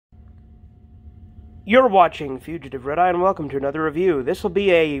You're watching Fugitive Red Eye, and welcome to another review. This will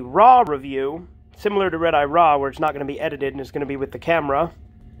be a raw review, similar to Red Eye Raw, where it's not going to be edited and it's going to be with the camera.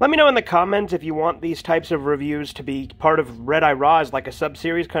 Let me know in the comments if you want these types of reviews to be part of Red Eye Raw as like a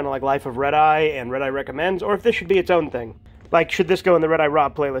sub-series, kind of like Life of Red Eye and Red Eye Recommends, or if this should be its own thing. Like, should this go in the Red Eye Raw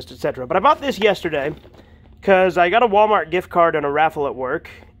playlist, etc. But I bought this yesterday, because I got a Walmart gift card and a raffle at work,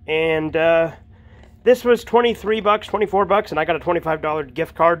 and this was $23, $24, and I got a $25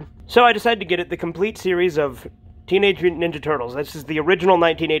 gift card. So I decided to get it, the complete series of Teenage Mutant Ninja Turtles. This is the original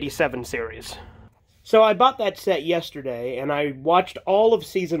 1987 series. So I bought that set yesterday, and I watched all of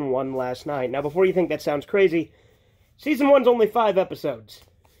Season 1 last night. Now, before you think that sounds crazy, Season 1's only 5 episodes.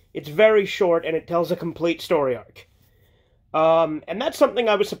 It's very short, and it tells a complete story arc. And that's something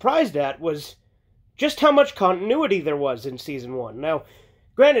I was surprised at, was just how much continuity there was in Season 1. Now,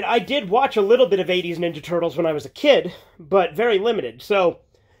 granted, I did watch a little bit of 80s Ninja Turtles when I was a kid, but very limited. So,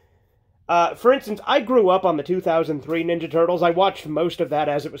 for instance, I grew up on the 2003 Ninja Turtles. I watched most of that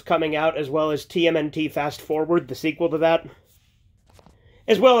as it was coming out, as well as TMNT Fast Forward, the sequel to that.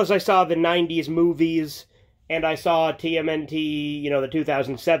 As well as I saw the 90s movies, and I saw TMNT, the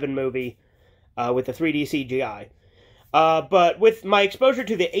 2007 movie with the 3D CGI. But with my exposure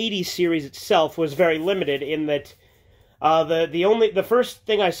to the 80s series itself was very limited in that the first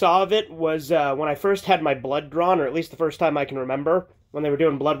thing I saw of it was when I first had my blood drawn, or at least the first time I can remember, when they were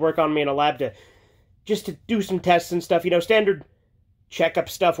doing blood work on me in a lab to do some tests and stuff, standard checkup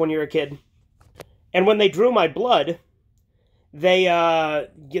stuff when you're a kid. And when they drew my blood, they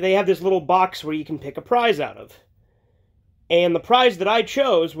have this little box where you can pick a prize out of. And the prize that I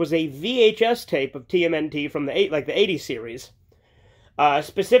chose was a VHS tape of TMNT from the 80s series.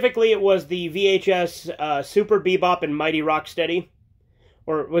 Specifically, it was the VHS Super Bebop and Mighty Rocksteady.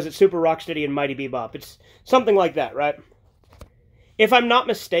 Or was it Super Rocksteady and Mighty Bebop? It's something like that, right? If I'm not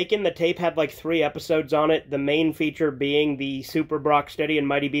mistaken, the tape had like 3 episodes on it, the main feature being the Super Rocksteady and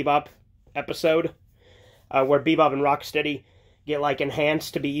Mighty Bebop episode, where Bebop and Rocksteady get like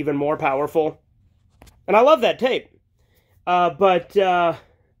enhanced to be even more powerful. And I love that tape. But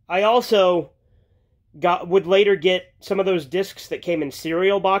I also would later get some of those discs that came in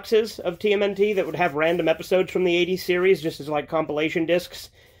cereal boxes of TMNT that would have random episodes from the 80s series, just as like compilation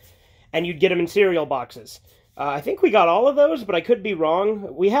discs, and you'd get them in cereal boxes. I think we got all of those, but I could be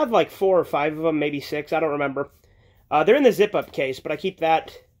wrong. We have like 4 or 5 of them, maybe 6, I don't remember. They're in the zip-up case, but I keep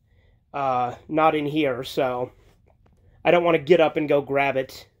that not in here, so I don't want to get up and go grab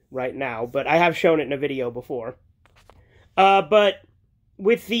it right now, but I have shown it in a video before. But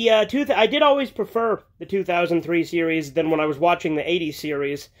with the I did always prefer the 2003 series than when I was watching the 80s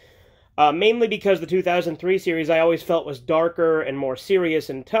series, mainly because the 2003 series I always felt was darker and more serious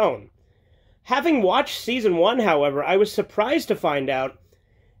in tone. Having watched Season 1, however, I was surprised to find out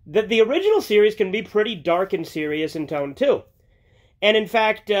that the original series can be pretty dark and serious in tone, too. And in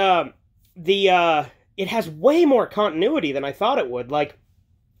fact, it has way more continuity than I thought it would. Like,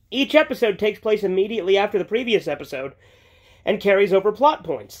 each episode takes place immediately after the previous episode, and carries over plot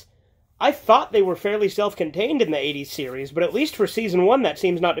points. I thought they were fairly self-contained in the 80s series, but at least for Season 1 that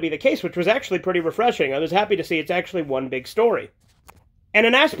seems not to be the case, which was actually pretty refreshing. I was happy to see it's actually one big story. And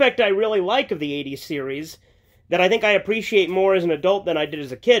an aspect I really like of the 80s series, that I think I appreciate more as an adult than I did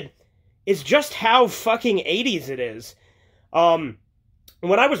as a kid, is just how fucking 80s it is. When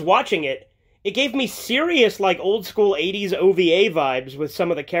I was watching it, it gave me serious, like, old-school 80s OVA vibes with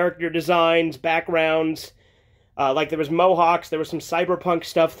some of the character designs, backgrounds. Like, there was mohawks, there was some cyberpunk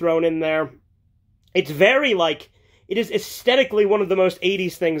stuff thrown in there. It's very, it is aesthetically one of the most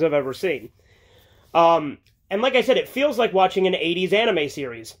 80s things I've ever seen. And like I said, it feels like watching an 80s anime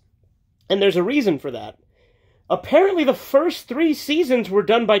series. And there's a reason for that. Apparently the first 3 seasons were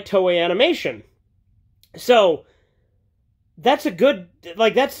done by Toei Animation. So, that's a good,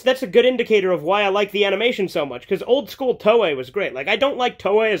 that's a good indicator of why I like the animation so much, because old school Toei was great. Like, I don't like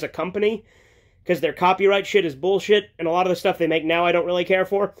Toei as a company, because their copyright shit is bullshit, and a lot of the stuff they make now I don't really care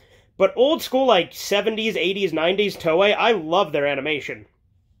for. But old school, 70s, 80s, 90s Toei, I love their animation.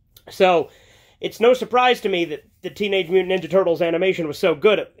 So, it's no surprise to me that the Teenage Mutant Ninja Turtles animation was so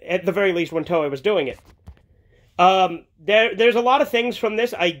good, at the very least when Toei was doing it. There's a lot of things from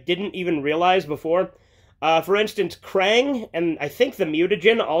this I didn't even realize before. For instance, Krang and I think the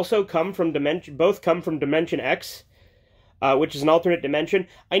Mutagen also both come from Dimension X. Which is an alternate dimension.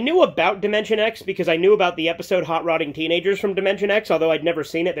 I knew about Dimension X because I knew about the episode Hot Rodding Teenagers from Dimension X, although I'd never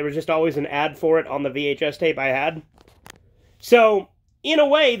seen it. There was just always an ad for it on the VHS tape I had. So, in a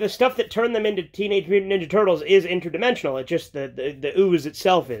way, the stuff that turned them into Teenage Mutant Ninja Turtles is interdimensional. It's just the ooze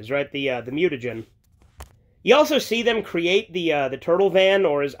itself is, right? The mutagen. You also see them create the turtle van,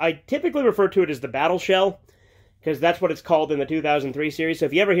 or as I typically refer to it as the battle shell, because that's what it's called in the 2003 series. So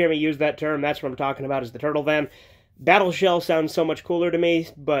if you ever hear me use that term, that's what I'm talking about, is the turtle van. Battle shell sounds so much cooler to me,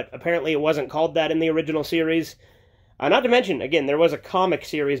 but apparently it wasn't called that in the original series. Not to mention, again, there was a comic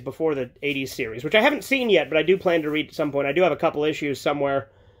series before the 80s series, which I haven't seen yet, but I do plan to read at some point. I do have a couple issues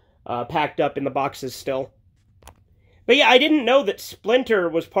somewhere packed up in the boxes still. But yeah, I didn't know that Splinter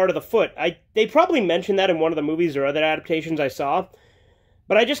was part of the Foot. They probably mentioned that in one of the movies or other adaptations I saw,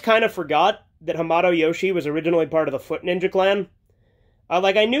 but I just kind of forgot that Hamato Yoshi was originally part of the Foot Ninja Clan.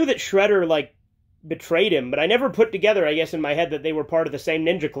 I knew that Shredder, betrayed him, but I never put together, I guess, in my head that they were part of the same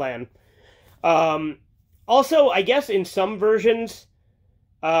ninja clan. Also, I guess in some versions,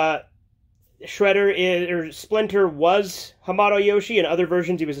 Splinter was Hamato Yoshi. In other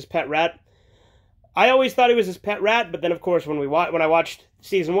versions, he was his pet rat. I always thought he was his pet rat, but then, of course, when I watched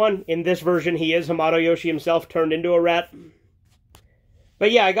Season 1, in this version, he is Hamato Yoshi himself turned into a rat.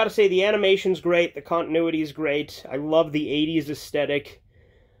 But yeah, I gotta say, the animation's great, the continuity's great, I love the 80s aesthetic.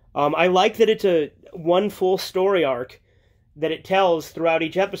 I like that it's one full story arc that it tells throughout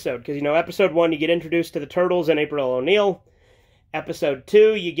each episode, because, episode 1, you get introduced to the Turtles and April O'Neil. Episode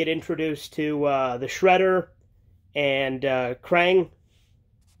 2, you get introduced to the Shredder and Krang.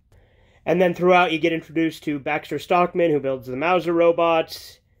 And then throughout, you get introduced to Baxter Stockman, who builds the Mauser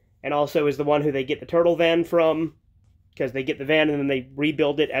robots, and also is the one who they get the Turtle Van from, because they get the van and then they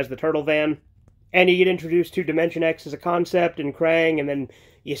rebuild it as the Turtle Van. And you get introduced to Dimension X as a concept, and Krang, and then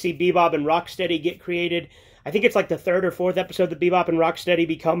you see Bebop and Rocksteady get created. I think it's the third or fourth episode that Bebop and Rocksteady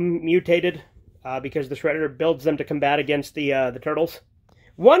become mutated, because the Shredder builds them to combat against the Turtles.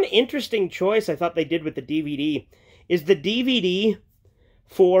 One interesting choice I thought they did with the DVD is the DVD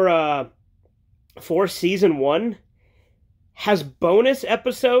for Season 1 has bonus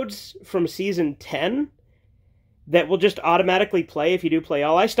episodes from Season 10 that will just automatically play if you do play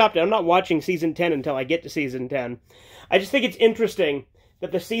all. I'm not watching Season 10 until I get to Season 10. I just think it's interesting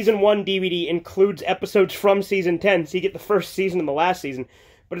that the Season 1 DVD includes episodes from Season 10, so you get the first season and the last season.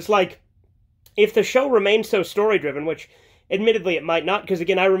 But it's if the show remains so story-driven, which admittedly it might not, because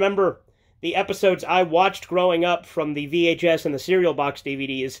again, I remember the episodes I watched growing up from the VHS and the cereal box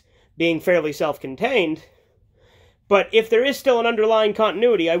DVDs being fairly self-contained, but if there is still an underlying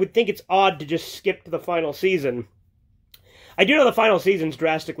continuity, I would think it's odd to just skip to the final season. I do know the final season's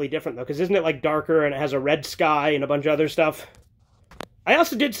drastically different, though, because isn't it, darker, and it has a red sky and a bunch of other stuff? I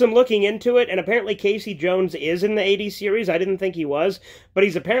also did some looking into it, and apparently Casey Jones is in the 80s series. I didn't think he was, but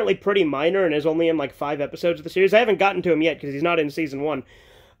he's apparently pretty minor and is only in, 5 episodes of the series. I haven't gotten to him yet, because he's not in Season 1.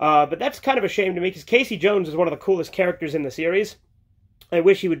 But that's kind of a shame to me, because Casey Jones is one of the coolest characters in the series. I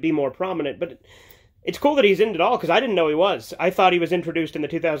wish he would be more prominent, but it's cool that he's in it all, because I didn't know he was. I thought he was introduced in the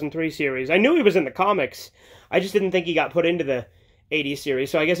 2003 series. I knew he was in the comics. I just didn't think he got put into the 80s series,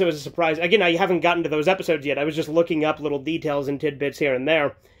 so I guess it was a surprise. Again, I haven't gotten to those episodes yet. I was just looking up little details and tidbits here and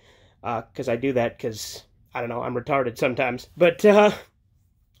there, because I do that because, I don't know, I'm retarded sometimes. But,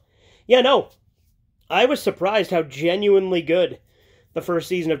 yeah, no. I was surprised how genuinely good the first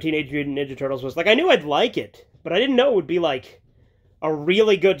season of Teenage Mutant Ninja Turtles was. I knew I'd like it, but I didn't know it would be, a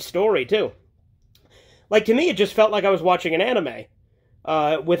really good story, too. To me, it just felt like I was watching an anime,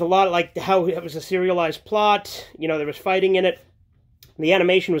 with a lot of, how it was a serialized plot, there was fighting in it. The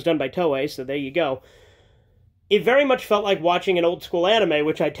animation was done by Toei, so there you go. It very much felt like watching an old-school anime,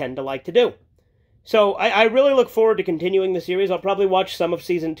 which I tend to like to do. So I really look forward to continuing the series. I'll probably watch some of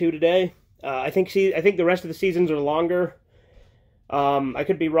Season 2 today. I think the rest of the seasons are longer. I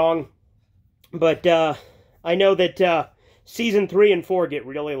could be wrong. But I know that Season 3 and 4 get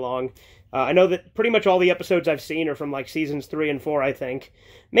really long. I know that pretty much all the episodes I've seen are from, Seasons 3 and 4, I think.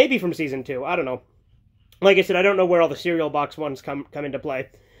 Maybe from Season 2, I don't know. Like I said, I don't know where all the cereal box ones come into play.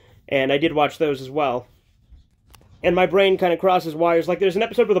 And I did watch those as well. And my brain kind of crosses wires. There's an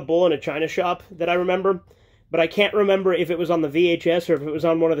episode with a bull in a china shop that I remember, but I can't remember if it was on the VHS or if it was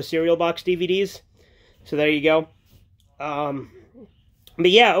on one of the cereal box DVDs. So there you go. But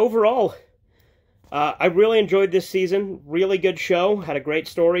yeah, overall, I really enjoyed this season. Really good show. Had a great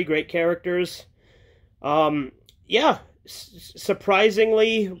story, great characters. Yeah,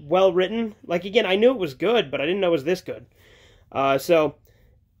 surprisingly well written. Again, I knew it was good, but I didn't know it was this good. So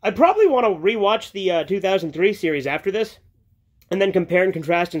I probably want to rewatch the 2003 series after this, and then compare and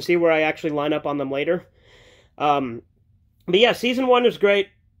contrast and see where I actually line up on them later. But yeah, Season 1 was great.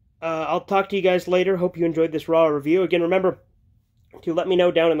 I'll talk to you guys later. Hope you enjoyed this Raw review. Again, remember to let me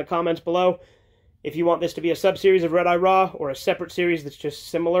know down in the comments below if you want this to be a sub-series of Red Eye Raw or a separate series that's just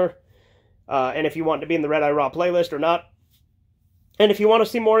similar. And if you want to be in the Red Eye Raw playlist or not. And if you want to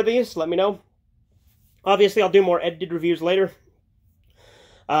see more of these, let me know. Obviously, I'll do more edited reviews later.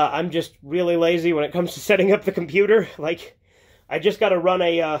 I'm just really lazy when it comes to setting up the computer. Like, I just got to run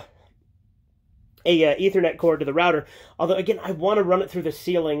a Ethernet cord to the router. Although, again, I want to run it through the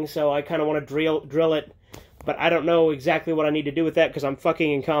ceiling, so I kind of want to drill it. But I don't know exactly what I need to do with that because I'm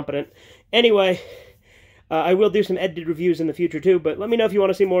fucking incompetent. Anyway, I will do some edited reviews in the future too, but let me know if you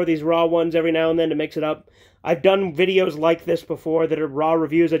want to see more of these raw ones every now and then to mix it up. I've done videos like this before that are raw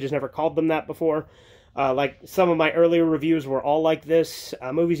reviews. I just never called them that before. Like, some of my earlier reviews were all like this.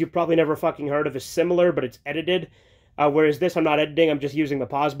 Movies you've probably never fucking heard of is similar, but it's edited. Whereas this, I'm not editing. I'm just using the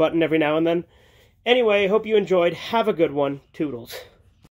pause button every now and then. Anyway, hope you enjoyed. Have a good one. Toodles.